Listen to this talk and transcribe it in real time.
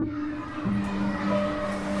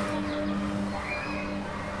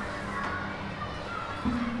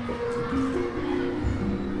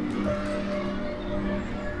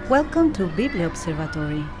Welcome to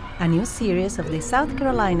BibliObservatory, a new series of the South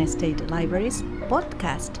Carolina State Library's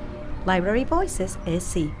podcast, Library Voices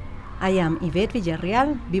SC. I am Yvette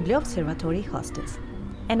Villarreal, BibliObservatory hostess.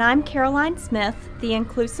 And I'm Caroline Smith, the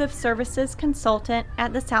Inclusive Services Consultant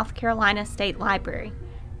at the South Carolina State Library.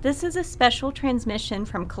 This is a special transmission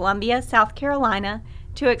from Columbia, South Carolina,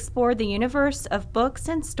 to explore the universe of books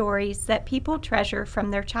and stories that people treasure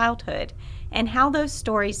from their childhood and how those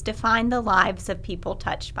stories define the lives of people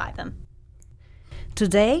touched by them.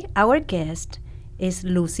 Today, our guest is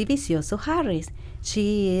Lucy Vicioso Harris.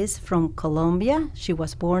 She is from Colombia. She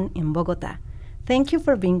was born in Bogota. Thank you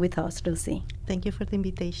for being with us, Lucy. Thank you for the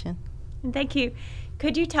invitation. Thank you.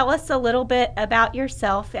 Could you tell us a little bit about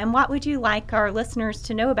yourself and what would you like our listeners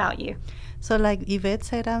to know about you? So like Yvette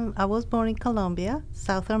said, I was born in Colombia,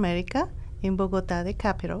 South America, in Bogota, the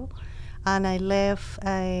capital. And I left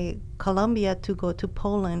Colombia to go to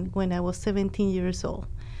Poland when I was 17 years old.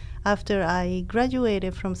 After I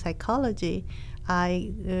graduated from psychology,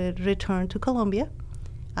 I returned to Colombia.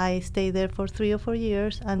 I stayed there for 3 or 4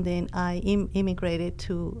 years, and then I immigrated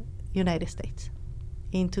to United States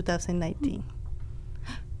in 2019.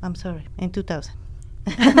 I'm sorry, in 2000.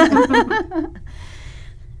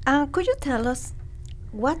 Could you tell us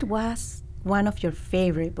what was one of your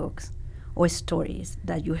favorite books or stories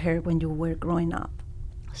that you heard when you were growing up?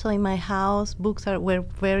 So in my house, books were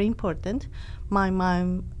very important. My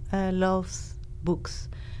mom loves books.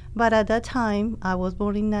 But at that time, I was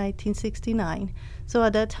born in 1969. So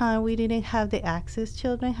at that time, we didn't have the access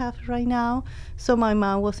children have right now. So my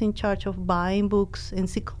mom was in charge of buying books,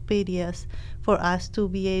 encyclopedias, for us to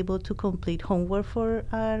be able to complete homework for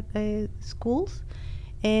our schools.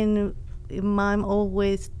 And Mom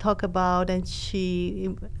always talked about, and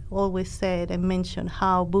she always said and mentioned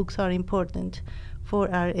how books are important for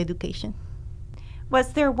our education.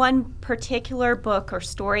 Was there one particular book or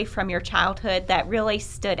story from your childhood that really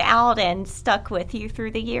stood out and stuck with you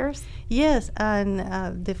through the years? Yes, and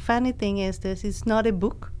the funny thing is this is not a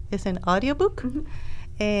book, it's an audiobook. Mm-hmm.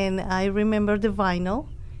 And I remember the vinyl,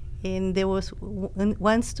 and there was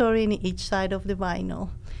one story in each side of the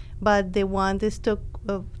vinyl. But the one that stuck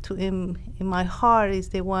in my heart is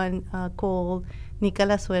the one called Nica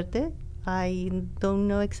la Suerte. I don't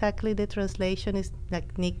know exactly the translation. It's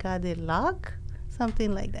like Nica de luck,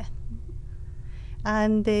 something like that.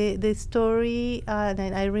 And the story, and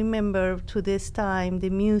I remember to this time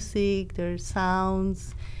the music, the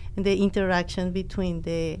sounds, and the interaction between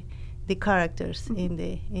the characters in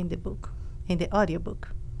the book, in the audiobook.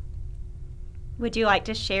 Would you like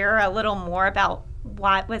to share a little more about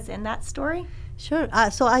what was in that story? Sure.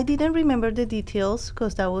 So I didn't remember the details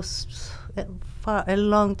because that was a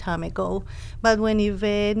long time ago. But when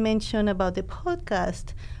Yvette mentioned about the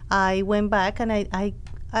podcast, I went back and I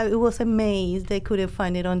was amazed they couldn't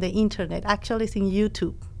find it on the internet. Actually, it's in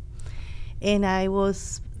YouTube. And I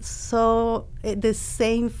was the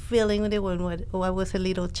same feeling when I was a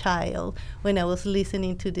little child when I was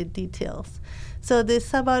listening to the details. So this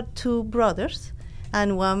is about two brothers,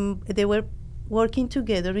 and they were working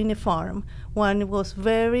together in a farm. One was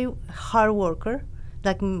very hard worker,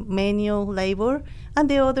 like manual labor, and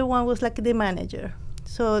the other one was like the manager.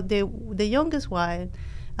 So the youngest one,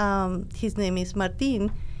 his name is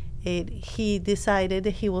Martin. He decided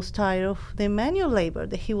that he was tired of the manual labor,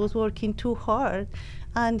 that he was working too hard,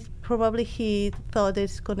 and probably he thought that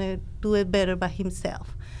he's going to do it better by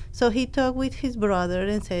himself. So he talked with his brother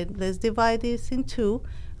and said, let's divide this in two,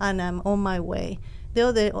 and I'm on my way.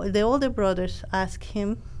 The older brothers asked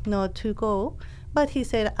him not to go, but he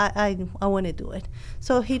said, I want to do it.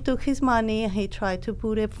 So he took his money and he tried to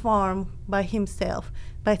put a farm by himself,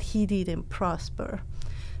 but he didn't prosper.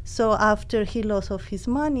 So after he lost of his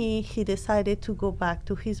money, he decided to go back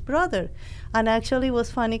to his brother. And actually it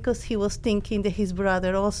was funny because he was thinking that his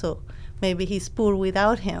brother also, maybe he's poor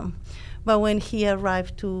without him. But when he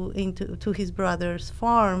arrived to his brother's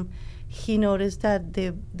farm, he noticed that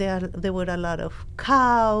there were a lot of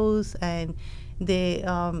cows and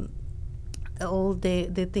all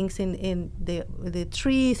the things in the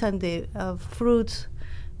trees and the fruits.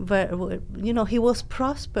 He was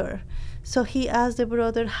prosper. So he asked the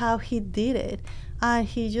brother how he did it. And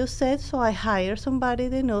he just said, so I hired somebody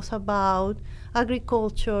that knows about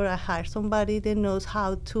agriculture. I hired somebody that knows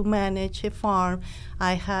how to manage a farm.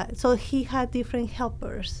 So he had different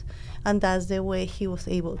helpers. And that's the way he was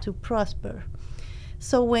able to prosper.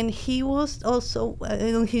 So when he was also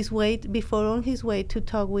on his way to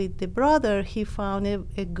talk with the brother, he found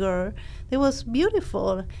a girl that was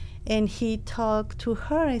beautiful. And he talked to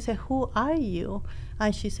her and said, who are you?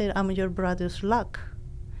 And she said, I'm your brother's luck.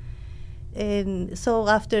 And so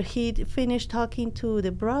after he finished talking to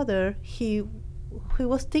the brother, he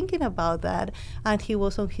was thinking about that, and he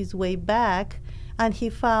was on his way back, and he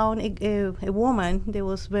found a woman that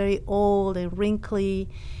was very old and wrinkly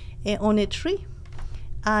on a tree.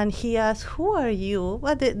 And he asked, "Who are you?"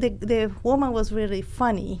 Well, the woman was really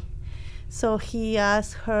funny. So he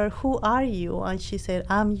asked her, "Who are you?" And she said,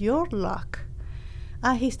 "I'm your luck."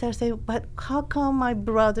 And he started saying, "But how come my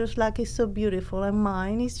brother's luck is so beautiful and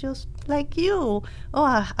mine is just like you?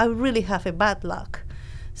 Oh, I really have a bad luck."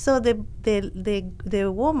 So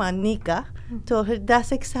the woman, Nika, told her,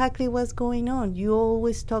 "That's exactly what's going on. You're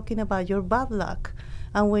always talking about your bad luck.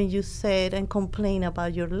 And when you said and complain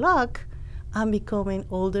about your luck, I'm becoming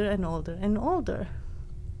older and older and older."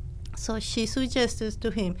 So she suggested to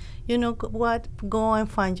him, "You know what? Go and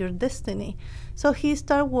find your destiny." So he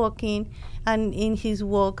started walking, and in his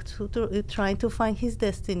walk trying to find his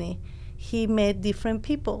destiny, he met different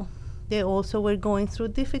people. They also were going through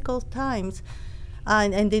difficult times,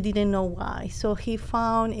 and they didn't know why. So he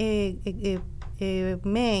found a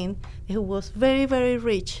man who was very, very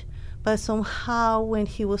rich, but somehow when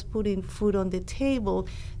he was putting food on the table,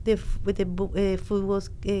 the food was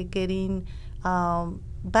getting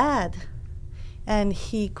bad, and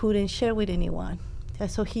he couldn't share with anyone.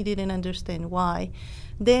 So he didn't understand why.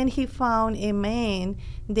 Then he found a man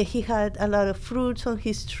that he had a lot of fruits on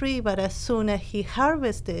his tree, but as soon as he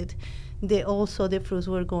harvested, the fruits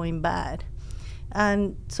were going bad.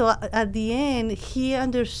 And so at the end, he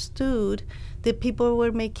understood that people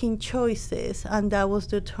were making choices, and that was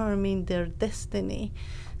determining their destiny.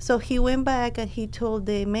 So he went back and he told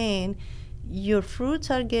the man, "Your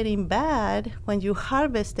fruits are getting bad when you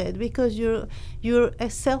harvest it because you're a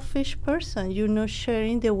selfish person. You're not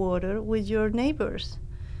sharing the water with your neighbors."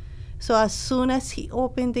 So as soon as he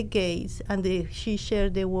opened the gates and she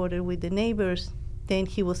shared the water with the neighbors, then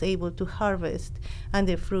he was able to harvest, and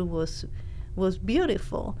the fruit was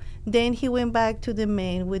beautiful. Then he went back to the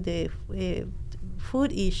man with the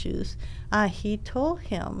food issues, and he told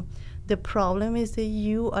him, "The problem is that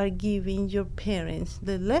you are giving your parents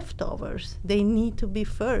the leftovers. They need to be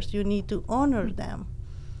first. You need to honor them."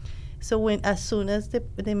 So as soon as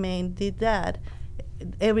the man did that,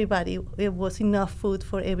 it was enough food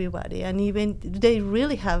for everybody, and even they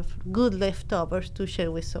really have good leftovers to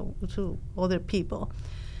share with to other people.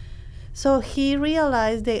 So he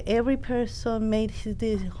realized that every person made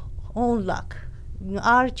his own luck.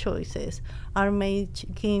 Our choices are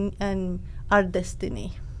making and our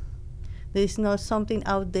destiny. There is not something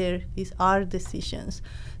out there, it's our decisions.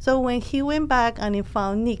 So when he went back and he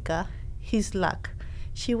found Nika, his luck,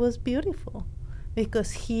 she was beautiful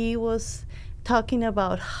because he was talking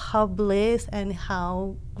about how blessed and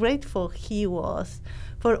how grateful he was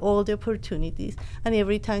for all the opportunities. And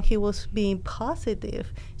every time he was being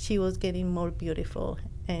positive, she was getting more beautiful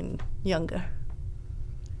and younger.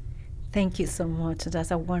 Thank you so much.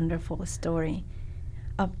 That's a wonderful story.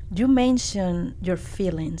 You mentioned your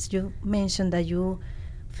feelings. You mentioned that you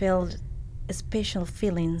felt special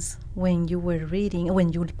feelings when you were reading,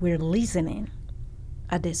 when you were listening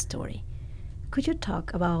at the story. Could you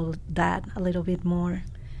talk about that a little bit more?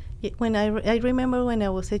 When I remember when I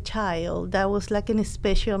was a child, that was like a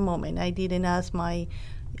special moment. I didn't ask my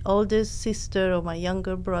oldest sister or my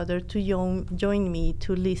younger brother to join me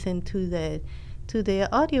to listen to the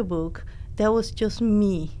audiobook. That was just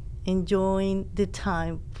me enjoying the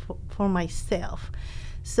time for myself.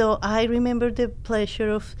 So I remember the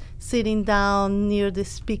pleasure of sitting down near the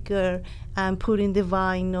speaker and putting the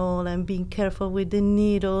vinyl and being careful with the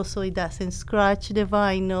needle so it doesn't scratch the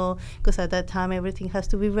vinyl, because at that time everything has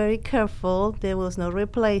to be very careful. There was no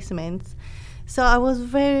replacements. So I was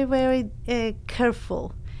very, very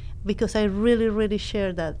careful because I really, really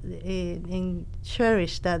shared that and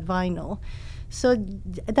cherished that vinyl. So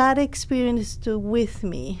that experience took with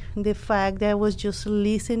me the fact that I was just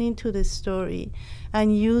listening to the story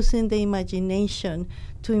and using the imagination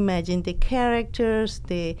to imagine the characters,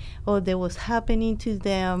 what was happening to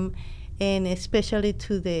them, and especially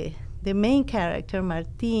to the main character,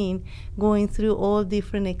 Martin, going through all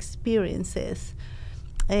different experiences.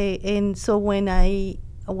 And so when I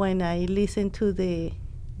listened to the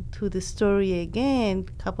story again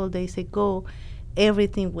a couple of days ago,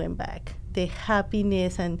 everything went back. The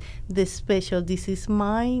happiness and the special, this is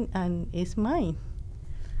mine and it's mine.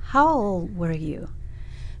 How old were you?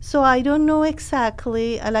 So I don't know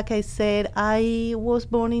exactly. Like I said, I was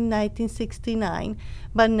born in 1969,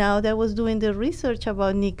 but now that I was doing the research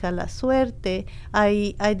about Nica La Suerte,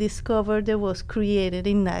 I discovered it was created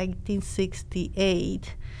in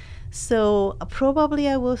 1968. So probably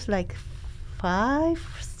I was like 5,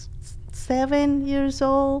 7 years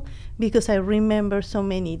old, because I remember so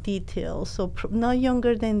many details. So not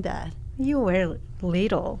younger than that. You were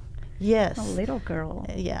little. Yes. A little girl.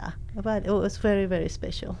 Yeah, but it was very, very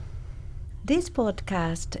special. This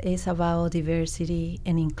podcast is about diversity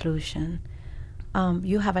and inclusion.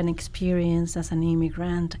 You have an experience as an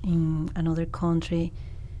immigrant in another country,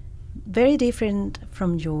 very different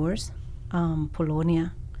from yours,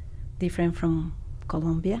 Polonia, different from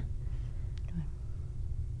Colombia.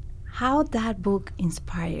 How that book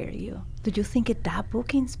inspired you? Did you think that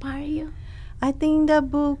book inspired you? I think that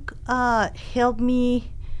book helped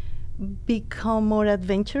me become more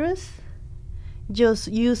adventurous, just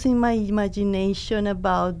using my imagination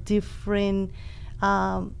about different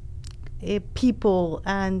people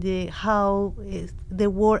and how the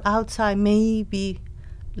world outside maybe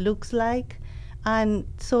looks like. And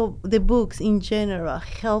so the books in general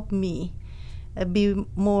help me be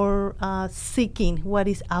more seeking what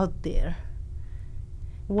is out there,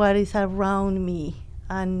 what is around me,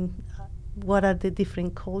 and what are the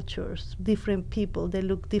different cultures, different people. They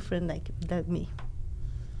look different like me.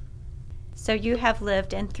 So you have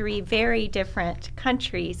lived in 3 very different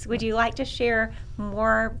countries. Would you like to share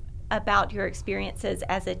more about your experiences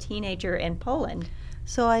as a teenager in Poland?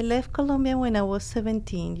 So I left Colombia when I was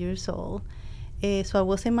 17 years old. So I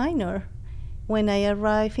was a minor. When I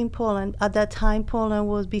arrived in Poland, at that time Poland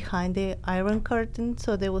was behind the Iron Curtain,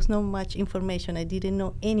 so there was not much information. I didn't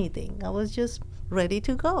know anything. I was just ready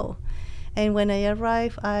to go. And when I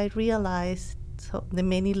arrived, I realized the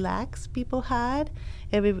many lacks people had.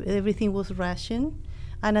 Everything was rationed.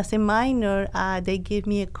 And as a minor, they gave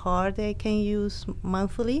me a card that I can use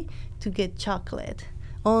monthly to get chocolate.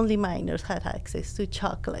 Only minors had access to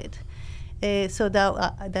chocolate. So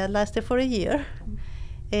that lasted for a year.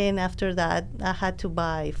 And after that, I had to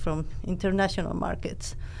buy from international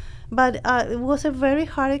markets. But it was a very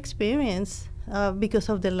hard experience because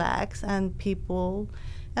of the lacks and people,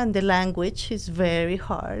 and the language is very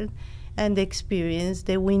hard, and the experience,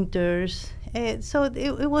 the winters. So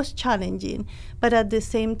it was challenging. But at the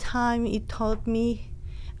same time, it taught me,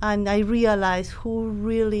 and I realized who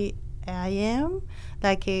really I am,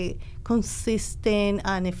 like a consistent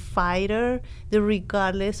and a fighter, that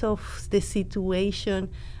regardless of the situation,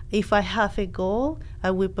 if I have a goal, I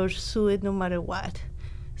will pursue it no matter what.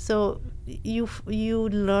 So you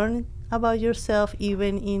learn about yourself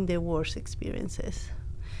even in the worst experiences.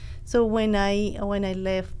 So when I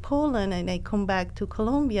left Poland and I come back to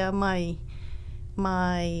Colombia, my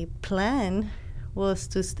plan was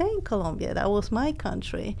to stay in Colombia. That was my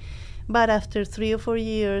country. But after 3 or 4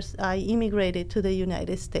 years, I immigrated to the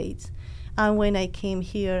United States. And when I came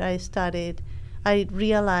here, I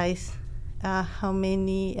realized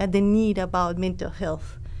the need about mental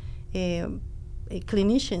health.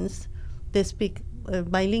 Clinicians, they speak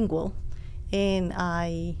bilingual, and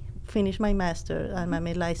I finished my master, and I'm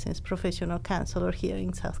a licensed professional counselor here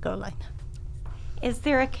in South Carolina. Is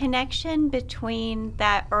there a connection between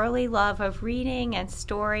that early love of reading and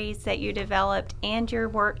stories that you developed and your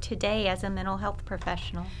work today as a mental health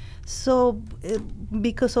professional? So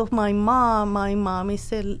because of my mom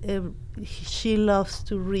is she loves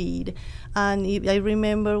to read. And I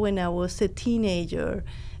remember when I was a teenager,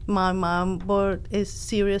 my mom bought a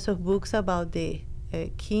series of books about the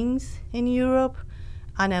kings in Europe,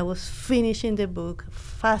 and I was finishing the book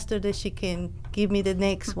faster than she can give me the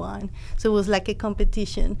next one. So it was like a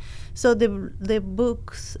competition. So the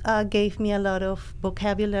books gave me a lot of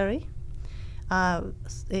vocabulary,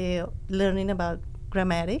 learning about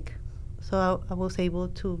grammatic. So I was able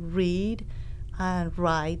to read and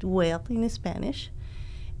write well in Spanish.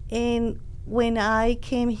 And when I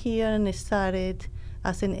came here and started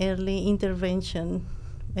as an early intervention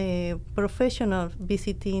professional,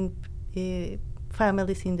 visiting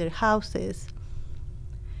families in their houses,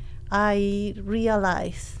 I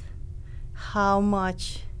realized how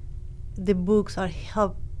much the books are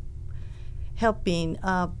helping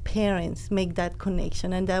parents make that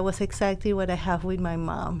connection. And that was exactly what I have with my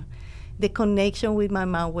mom. The connection with my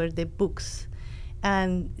mom were the books,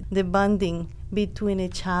 and the bonding between a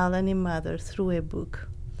child and a mother through a book.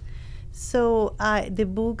 So the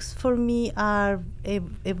books for me are a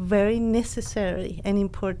very necessary and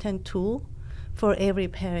important tool for every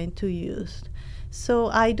parent to use. So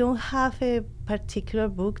I don't have a particular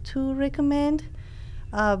book to recommend,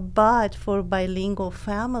 but for bilingual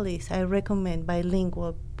families, I recommend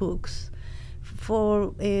bilingual books.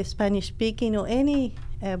 For Spanish-speaking or any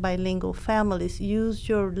bilingual families, use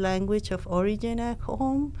your language of origin at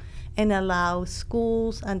home and allow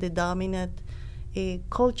schools and the dominant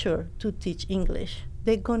culture to teach English.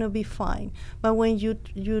 they're gonna be fine. But when you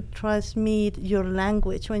transmit your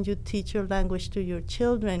language, when you teach your language to your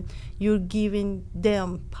children, you're giving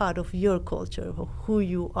them part of your culture, of who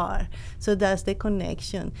you are. So that's the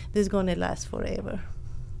connection that's gonna last forever.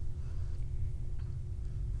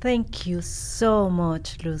 Thank you so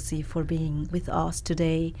much, Lucy, for being with us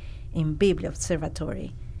today in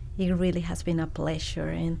BibliObservatory. It really has been a pleasure,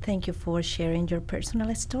 and thank you for sharing your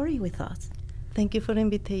personal story with us. Thank you for the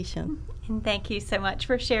invitation. And thank you so much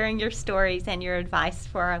for sharing your stories and your advice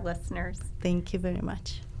for our listeners. Thank you very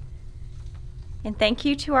much. And thank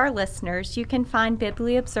you to our listeners. You can find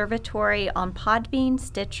BibliObservatory on Podbean,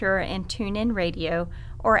 Stitcher, and TuneIn Radio,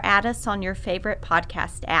 or add us on your favorite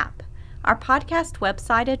podcast app. Our podcast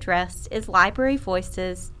website address is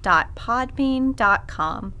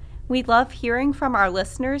libraryvoices.podbean.com. We love hearing from our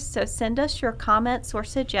listeners, so send us your comments or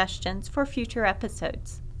suggestions for future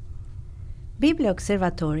episodes.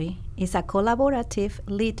 BibliObservatory is a collaborative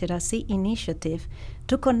literacy initiative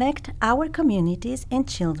to connect our communities and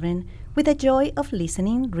children with the joy of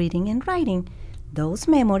listening, reading, and writing, those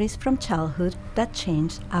memories from childhood that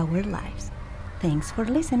changed our lives. Thanks for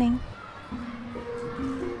listening.